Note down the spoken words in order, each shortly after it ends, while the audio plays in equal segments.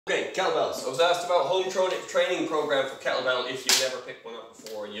Okay, kettlebells. I was asked about home training program for kettlebell if you've never picked one up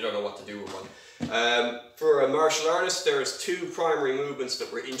before and you don't know what to do with one. For a martial artist, there's two primary movements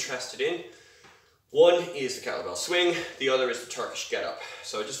that we're interested in. One is the kettlebell swing, the other is the Turkish get-up.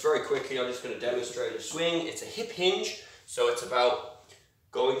 So just very quickly, I'm just going to demonstrate a swing. It's a hip hinge, so it's about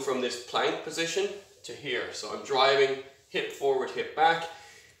going from this plank position to here. So I'm driving hip forward, hip back.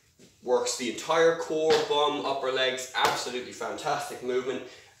 Works the entire core, bum, upper legs. Absolutely fantastic movement.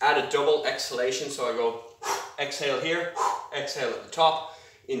 Add a double exhalation, so I go exhale here, exhale at the top.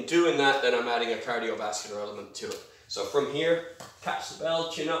 In doing that, then I'm adding a cardiovascular element to it. So from here, catch the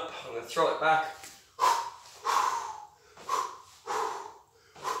bell, chin up, I'm going to throw it back.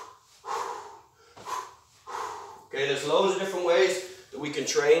 Okay, there's loads of different ways that we can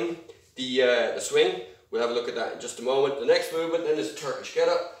train the swing. We'll have a look at that in just a moment. The next movement then is a Turkish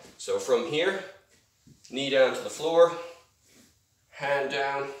get-up. So from here, knee down to the floor, hand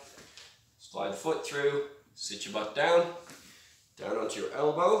down, slide the foot through, sit your butt down, down onto your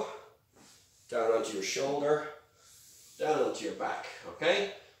elbow, down onto your shoulder, down onto your back,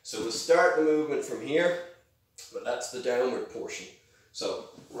 okay? So we'll start the movement from here, but that's the downward portion. So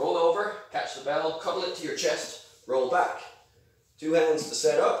roll over, catch the bell, cuddle it to your chest, roll back. Two hands to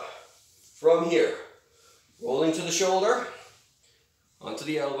set up. From here, rolling to the shoulder, onto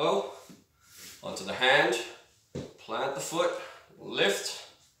the elbow, onto the hand, plant the foot, lift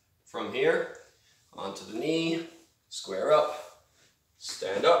from here, onto the knee, square up,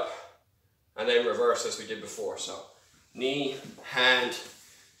 stand up, and then reverse as we did before. So knee, hand,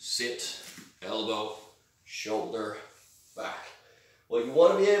 sit, elbow, shoulder, back. What you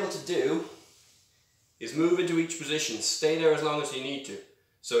want to be able to do is move into each position. Stay there as long as you need to.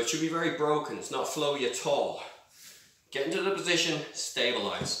 So it should be very broken. It's not flowy at all. Get into the position,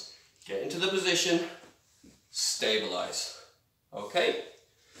 stabilize. Get into the position, stabilize. Okay?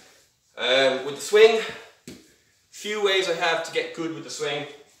 With the swing, few ways I have to get good with the swing.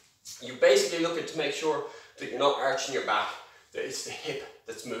 You basically look at to make sure that you're not arching your back, that it's the hip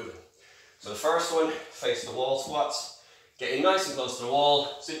that's moving. So the first one, face the wall squats. Get in nice and close to the wall,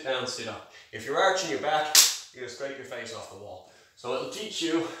 sit down, sit up. If you're arching your back, you're going to scrape your face off the wall. So it'll teach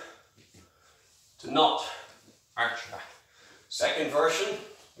you to not arch your back. Second version,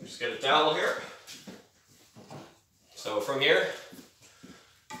 just get a dowel here. So from here,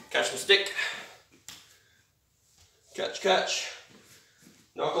 catch the stick, catch,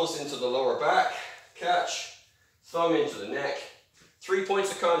 knuckles into the lower back, catch, thumb into the neck, 3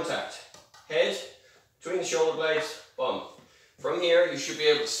 points of contact, head, between the shoulder blades, bum. From here, you should be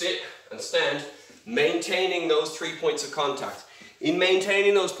able to sit and stand, maintaining those 3 points of contact. In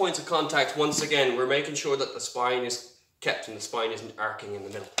maintaining those points of contact, once again, we're making sure that the spine is kept and the spine isn't arcing in the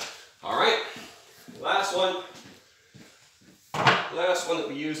middle. All right, last one that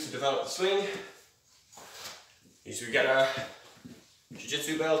we use to develop the swing is we get a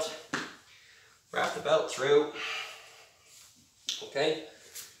jiu-jitsu belt, wrap the belt through, okay,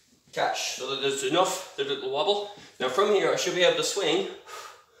 catch so that there's enough, the little wobble. Now from here I should be able to swing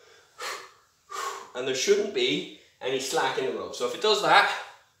and there shouldn't be any slack in the rope. So if it does that,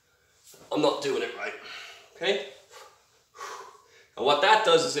 I'm not doing it right, okay? And what that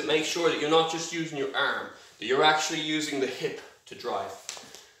does is it makes sure that you're not just using your arm, that you're actually using the hip to drive.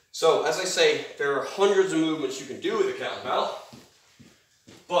 So as I say, there are hundreds of movements you can do with a kettlebell,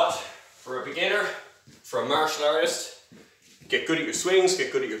 but for a beginner, for a martial artist, get good at your swings,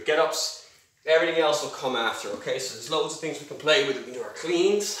 get good at your get-ups, everything else will come after, okay? So there's loads of things we can play with. We can do our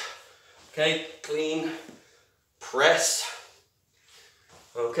cleans, okay? Clean, press,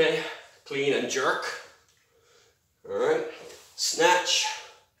 okay? Clean and jerk, all right? Snatch,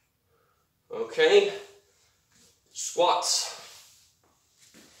 okay? Squats,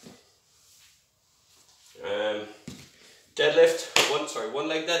 deadlift, one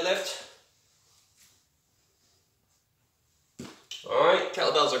leg deadlift. Alright,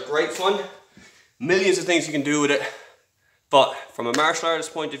 kettlebells are great fun. Millions of things you can do with it. But from a martial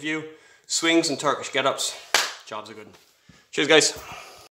artist point of view, swings and Turkish get-ups, job's a good one. Cheers guys.